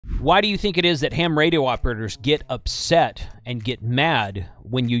Why do you think it is that ham radio operators get upset and get mad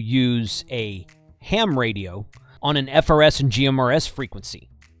when you use a ham radio on an FRS and GMRS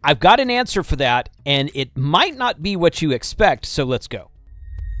frequency? I've got an answer for that, and it might not be what you expect, so let's go.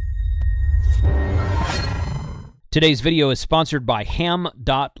 Today's video is sponsored by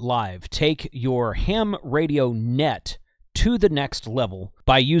ham.live. Take your ham radio net to the next level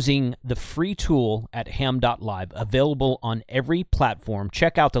by using the free tool at ham.live, available on every platform.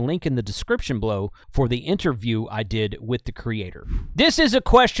 Check out the link in the description below for the interview I did with the creator. This is a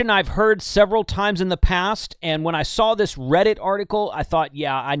question I've heard several times in the past, and when I saw this Reddit article, I thought,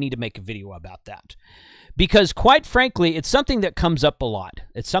 yeah, I need to make a video about that. Because quite frankly, it's something that comes up a lot.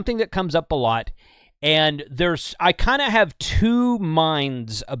 It's something that comes up a lot, and I kind of have two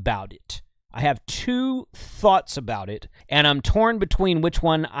minds about it. I have two thoughts about it, and I'm torn between which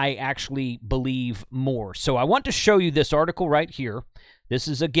one I actually believe more. So I want to show you this article right here. This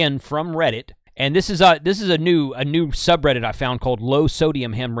is, again, from Reddit, and this is a new subreddit I found called Low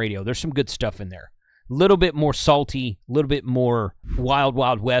Sodium Ham Radio. There's some good stuff in there. A little bit more salty, a little bit more Wild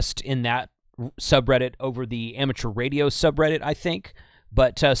Wild West in that subreddit over the amateur radio subreddit, I think.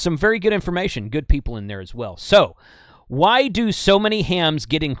 But some very good information, good people in there as well. So, why do so many hams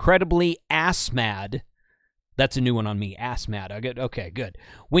get incredibly ass-mad? That's a new one on me, ass-mad. Okay, good.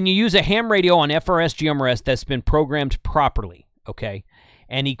 When you use a ham radio on FRS GMRS that's been programmed properly, okay?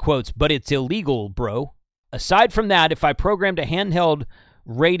 And he quotes, but it's illegal, bro. Aside from that, if I programmed a handheld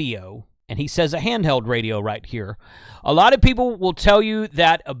radio, and he says a handheld radio right here, a lot of people will tell you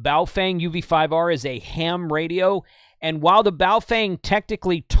that a Baofeng UV5R is a ham radio, and while the Baofeng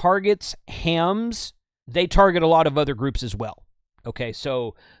technically targets hams, they target a lot of other groups as well. Okay,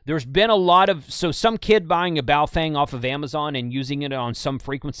 so there's been a lot of, so some kid buying a Baofeng off of Amazon and using it on some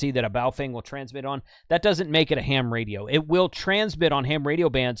frequency that a Baofeng will transmit on, that doesn't make it a ham radio. It will transmit on ham radio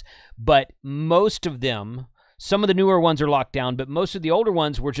bands, but most of them, some of the newer ones are locked down, but most of the older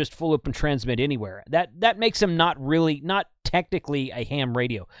ones were just full open transmit anywhere. That makes them not technically a ham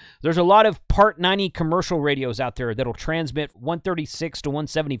radio. There's a lot of Part 90 commercial radios out there that'll transmit 136 to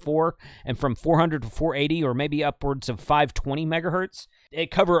 174 and from 400 to 480 or maybe upwards of 520 megahertz.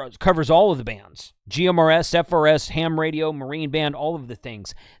 It covers all of the bands. GMRS, FRS, ham radio, marine band, all of the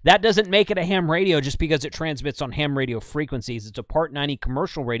things. That doesn't make it a ham radio just because it transmits on ham radio frequencies. It's a Part 90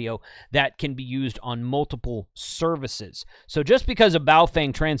 commercial radio that can be used on multiple services. So just because a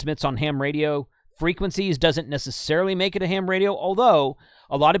Baofeng transmits on ham radio frequencies doesn't necessarily make it a ham radio, although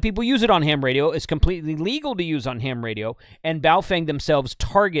a lot of people use it on ham radio. It's completely legal to use on ham radio, and Baofeng themselves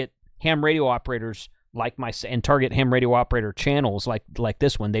target ham radio operators and target ham radio operator channels like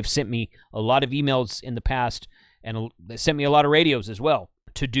this one. They've sent me a lot of emails in the past, and they sent me a lot of radios as well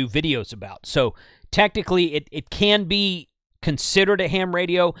to do videos about. So technically, it can be considered a ham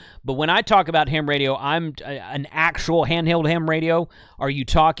radio, but when I talk about ham radio, I'm an actual handheld ham radio. Are you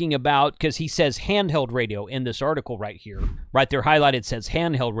talking about, because he says handheld radio in this article right here, right there highlighted says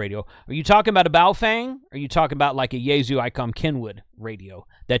handheld radio. Are you talking about a Baofeng? Or are you talking about like a Yaesu ICOM Kenwood radio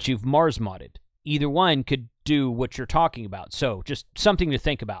that you've Mars modded? Either one could do what you're talking about. So just something to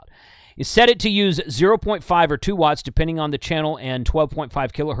think about. You set it to use 0.5 or 2 watts depending on the channel and 12.5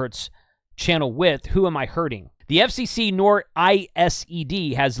 kilohertz channel width. Who am I hurting? The FCC nor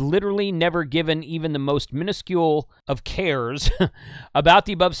ISED has literally never given even the most minuscule of cares about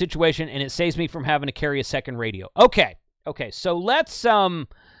the above situation, and it saves me from having to carry a second radio. Okay, so let's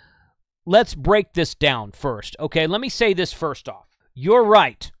break this down first. Okay, let me say this first off. You're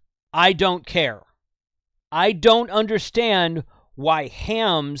right. I don't care. I don't understand why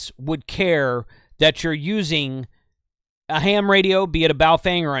hams would care that you're using a ham radio, be it a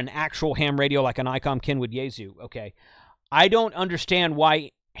Baofeng or an actual ham radio like an ICOM Kenwood Yaesu, okay? I don't understand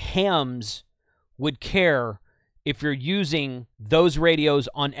why hams would care if you're using those radios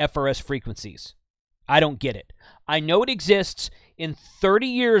on FRS frequencies. I don't get it. I know it exists. In 30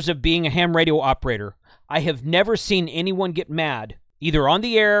 years of being a ham radio operator, I have never seen anyone get mad, either on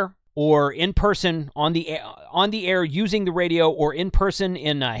the air or in person on the air using the radio, or in person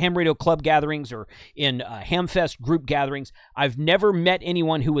in ham radio club gatherings or in Hamfest group gatherings. I've never met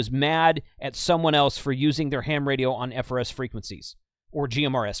anyone who was mad at someone else for using their ham radio on FRS frequencies or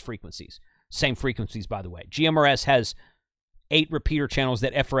GMRS frequencies. Same frequencies, by the way. GMRS has 8 repeater channels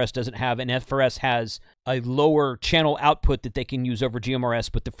that FRS doesn't have, and FRS has a lower channel output that they can use over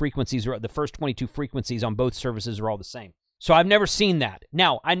GMRS, but the frequencies are the first 22 frequencies on both services are all the same. So I've never seen that.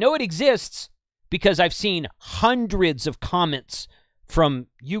 Now, I know it exists because I've seen hundreds of comments from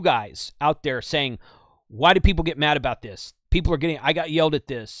you guys out there saying, why do people get mad about this? People are getting, I got yelled at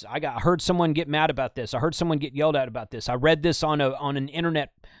this. I heard someone get mad about this. I heard someone get yelled at about this. I read this on an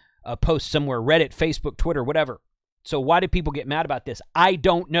internet post somewhere, Reddit, Facebook, Twitter, whatever. So why do people get mad about this? I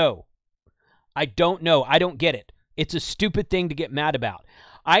don't know. I don't know. I don't get it. It's a stupid thing to get mad about.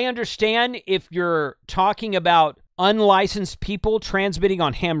 I understand if you're talking about unlicensed people transmitting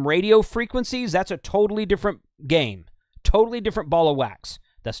on ham radio frequencies, that's a totally different game. Totally different ball of wax.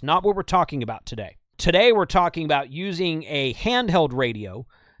 That's not what we're talking about today. Today we're talking about using a handheld radio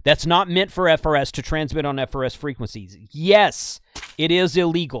that's not meant for FRS to transmit on FRS frequencies. Yes, it is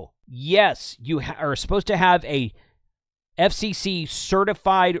illegal. Yes, you are supposed to have a FCC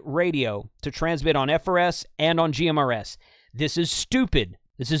certified radio to transmit on FRS and on GMRS. This is stupid.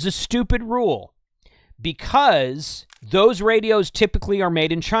 This is a stupid rule because those radios typically are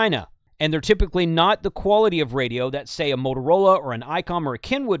made in China, and they're typically not the quality of radio that, say, a Motorola or an ICOM or a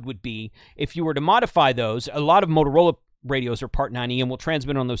Kenwood would be if you were to modify those. A lot of Motorola radios are Part 90 and will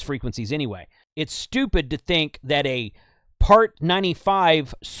transmit on those frequencies anyway. It's stupid to think that a Part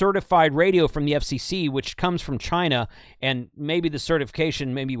 95 certified radio from the FCC, which comes from China, and maybe the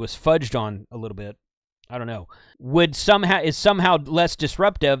certification maybe was fudged on a little bit, I don't know, is somehow less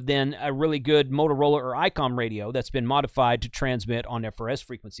disruptive than a really good Motorola or ICOM radio that's been modified to transmit on FRS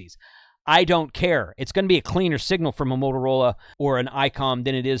frequencies. I don't care. It's going to be a cleaner signal from a Motorola or an ICOM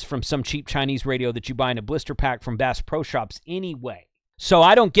than it is from some cheap Chinese radio that you buy in a blister pack from Bass Pro Shops anyway. So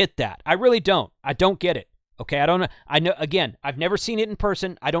I don't get that. I really don't. I don't get it. Okay, I don't know. I know, again, I've never seen it in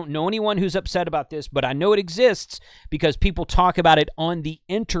person. I don't know anyone who's upset about this, but I know it exists because people talk about it on the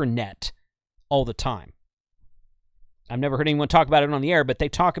internet all the time. I've never heard anyone talk about it on the air, but they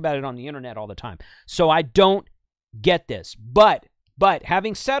talk about it on the internet all the time. So I don't get this. But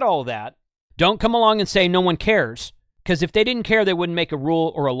having said all that, don't come along and say no one cares, because if they didn't care, they wouldn't make a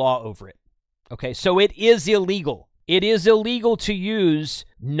rule or a law over it. Okay, so it is illegal. It is illegal to use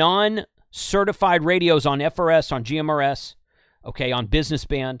non-certified radios on FRS, on GMRS, okay, on business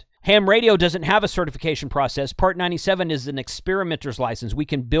band. Ham radio doesn't have a certification process. Part 97 is an experimenter's license. We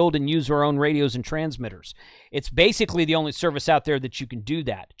can build and use our own radios and transmitters. It's basically the only service out there that you can do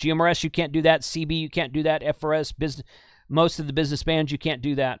that. GMRS, you can't do that. CB, you can't do that. FRS, most of the business bands, you can't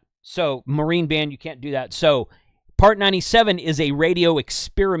do that. So Marine band, you can't do that. So Part 97 is a radio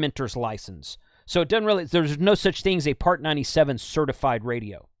experimenter's license. So it doesn't really, there's no such thing as a Part 97 certified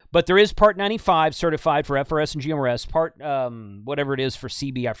radio. But there is Part 95 certified for FRS and GMRS, Part whatever it is for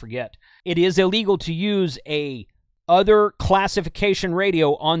CB, I forget. It is illegal to use a other classification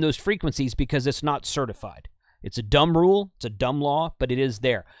radio on those frequencies because it's not certified. It's a dumb rule, it's a dumb law, but it is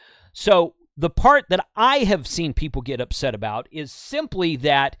there. So the part that I have seen people get upset about is simply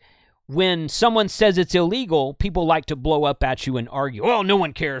that when someone says it's illegal, people like to blow up at you and argue, well, no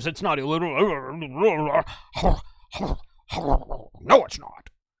one cares, it's not illegal. No, it's not.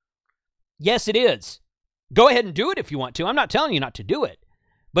 Yes, it is. Go ahead and do it if you want to. I'm not telling you not to do it.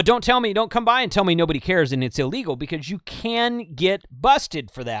 But don't come by and tell me nobody cares and it's illegal, because you can get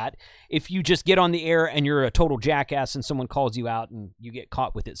busted for that if you just get on the air and you're a total jackass and someone calls you out and you get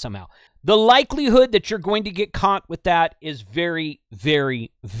caught with it somehow. The likelihood that you're going to get caught with that is very,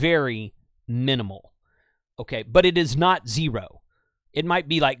 very, very minimal. Okay, but it is not zero. It might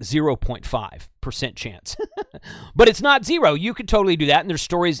be like 0.5% chance, but it's not zero. You could totally do that. And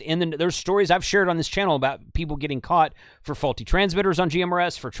there's stories I've shared on this channel about people getting caught for faulty transmitters on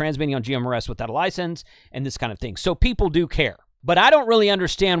GMRS, for transmitting on GMRS without a license, and this kind of thing. So people do care. But I don't really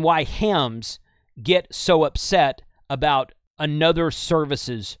understand why hams get so upset about another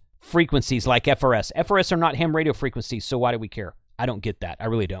service's frequencies like FRS. FRS are not ham radio frequencies, so why do we care? I don't get that. I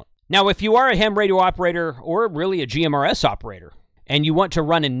really don't. Now, if you are a ham radio operator or really a GMRS operator, and you want to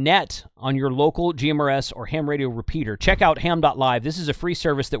run a net on your local GMRS or ham radio repeater, check out ham.live. This is a free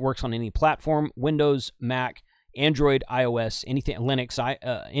service that works on any platform, Windows, Mac, Android, iOS, anything, Linux,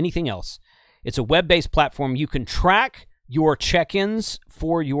 anything else. It's a web-based platform. You can track your check-ins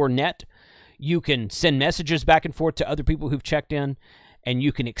for your net. You can send messages back and forth to other people who've checked in. And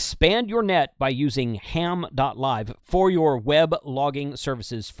you can expand your net by using ham.live for your web logging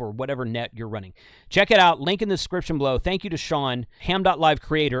services for whatever net you're running. Check it out. Link in the description below. Thank you to Sean, ham.live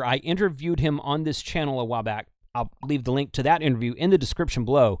creator. I interviewed him on this channel a while back. I'll leave the link to that interview in the description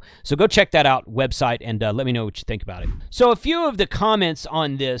below. So go check that out website and let me know what you think about it. So a few of the comments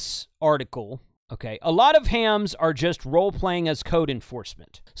on this article. Okay, a lot of hams are just role-playing as code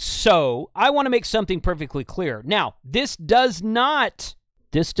enforcement. So I want to make something perfectly clear. Now, this does not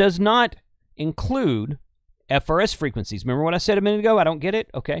include FRS frequencies. Remember what I said a minute ago? I don't get it?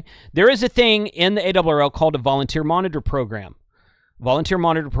 Okay. There is a thing in the ARRL called a Volunteer Monitor Program. Volunteer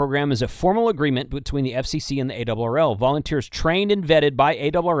Monitor Program is a formal agreement between the FCC and the ARRL. Volunteers trained and vetted by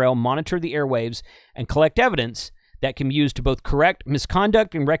ARRL monitor the airwaves and collect evidence that can be used to both correct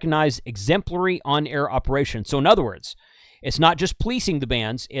misconduct and recognize exemplary on-air operations. So in other words, it's not just policing the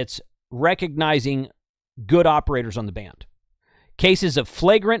bands, it's recognizing good operators on the band. Cases of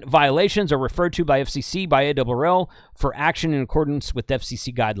flagrant violations are referred to by FCC by ARRL for action in accordance with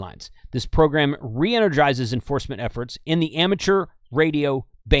FCC guidelines. This program re-energizes enforcement efforts in the amateur radio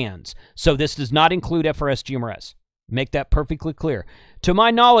bands. So this does not include FRS GMRS. Make that perfectly clear. To my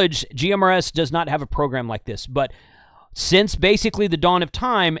knowledge, GMRS does not have a program like this, but since basically the dawn of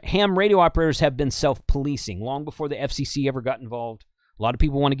time, ham radio operators have been self-policing long before the FCC ever got involved. A lot of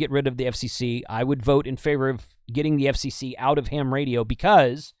people want to get rid of the FCC. I would vote in favor of getting the FCC out of ham radio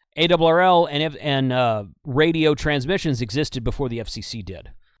because ARRL and radio transmissions existed before the FCC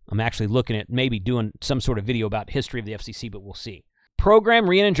did. I'm actually looking at maybe doing some sort of video about history of the FCC, but we'll see. Program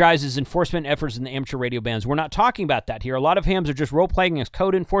re-energizes enforcement efforts in the amateur radio bands. We're not talking about that here. A lot of hams are just role-playing as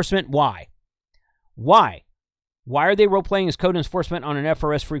code enforcement. Why? Why? Why are they role-playing as code enforcement on an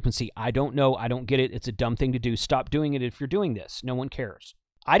FRS frequency? I don't know. I don't get it. It's a dumb thing to do. Stop doing it if you're doing this. No one cares.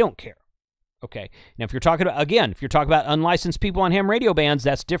 I don't care. Okay. Now, if you're talking about, again, if you're talking about unlicensed people on ham radio bands,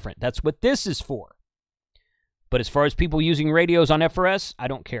 that's different. That's what this is for. But as far as people using radios on FRS, I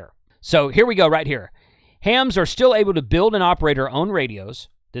don't care. So here we go right here. Hams are still able to build and operate our own radios.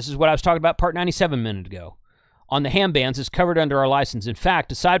 This is what I was talking about part 97 a minute ago. On the ham bands is covered under our license. In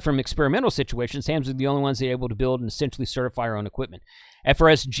fact, aside from experimental situations, hams are the only ones that are able to build and essentially certify our own equipment.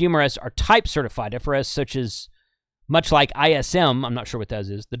 FRS and GMRS are type certified. FRS, such as, much like ISM, I'm not sure what that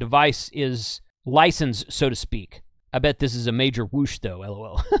is, the device is licensed, so to speak. I bet this is a major whoosh, though,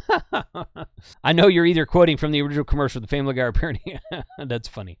 LOL. I know you're either quoting from the original commercial, the Family Guy or parody. That's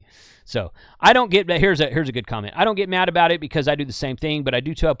funny. So, I don't get, here's a good comment. I don't get mad about it because I do the same thing, but I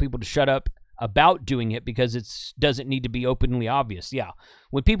do tell people to shut up about doing it because it doesn't need to be openly obvious. Yeah.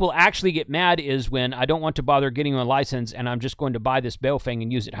 When people actually get mad is when I don't want to bother getting a license and I'm just going to buy this Baofeng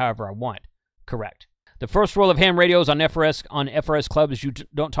and use it however I want. Correct. The first rule of ham radios on FRS Club is you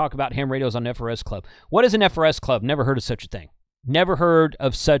don't talk about ham radios on FRS Club. What is an FRS Club? Never heard of such a thing. Never heard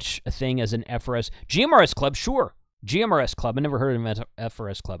of such a thing as an FRS. GMRS Club, sure. GMRS Club. I never heard of an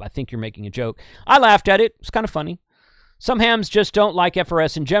FRS Club. I think you're making a joke. I laughed at it. It's kind of funny. Some hams just don't like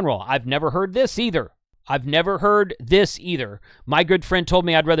FRS in general. I've never heard this either. I've never heard this either. My good friend told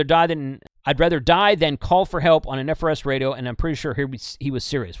me I'd rather die than call for help on an FRS radio, and I'm pretty sure he was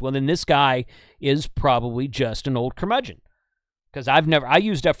serious. Well, then this guy is probably just an old curmudgeon. Because I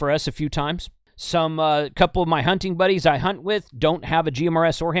used FRS a few times. Some couple of my hunting buddies I hunt with don't have a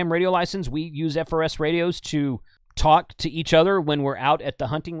GMRS or ham radio license. We use FRS radios to talk to each other when we're out at the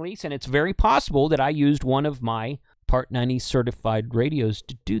hunting lease, and it's very possible that I used one of my Part 90 certified radios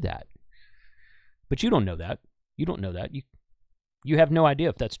to do that. But you don't know that. You don't know that. You have no idea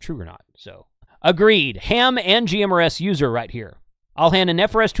if that's true or not. So, agreed. Ham and GMRS user right here. I'll hand an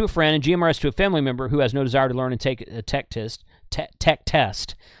FRS to a friend and GMRS to a family member who has no desire to learn and take a tech test.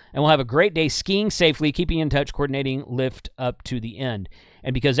 And we'll have a great day skiing safely, keeping in touch, coordinating lift up to the end.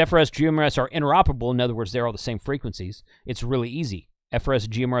 And because FRS GMRS are interoperable, in other words, they're all the same frequencies, it's really easy. FRS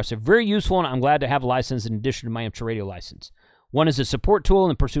and GMRS are very useful, and I'm glad to have a license in addition to my amateur radio license. One is a support tool in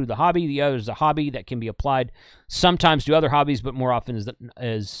the pursuit of the hobby. The other is a hobby that can be applied sometimes to other hobbies, but more often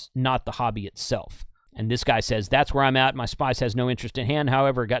is not the hobby itself. And this guy says, that's where I'm at. My Spice has no interest in hand.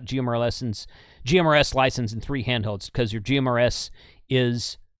 However, I got GMRS license in 3 handhelds because your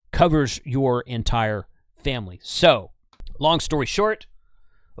GMRS covers your entire family. So, long story short,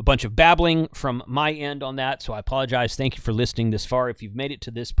 a bunch of babbling from my end on that, so I apologize. Thank you for listening this far. If you've made it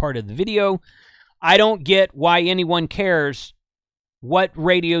to this part of the video, I don't get why anyone cares what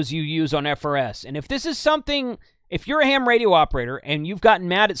radios you use on FRS. And if this is something, if you're a ham radio operator and you've gotten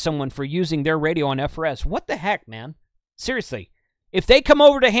mad at someone for using their radio on FRS, what the heck, man? Seriously. If they come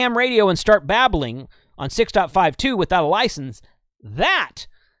over to ham radio and start babbling on 6.52 without a license, that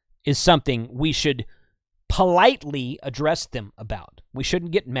is something we should politely address them about. We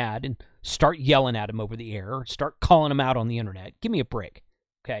shouldn't get mad and start yelling at them over the air or start calling them out on the internet. Give me a break,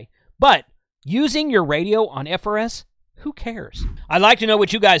 okay? But using your radio on FRS, who cares? I'd like to know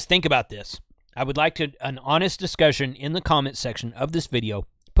what you guys think about this. I would like an honest discussion in the comment section of this video.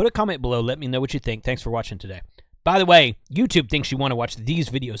 Put a comment below. Let me know what you think. Thanks for watching today. By the way, YouTube thinks you want to watch these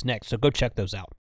videos next, so go check those out.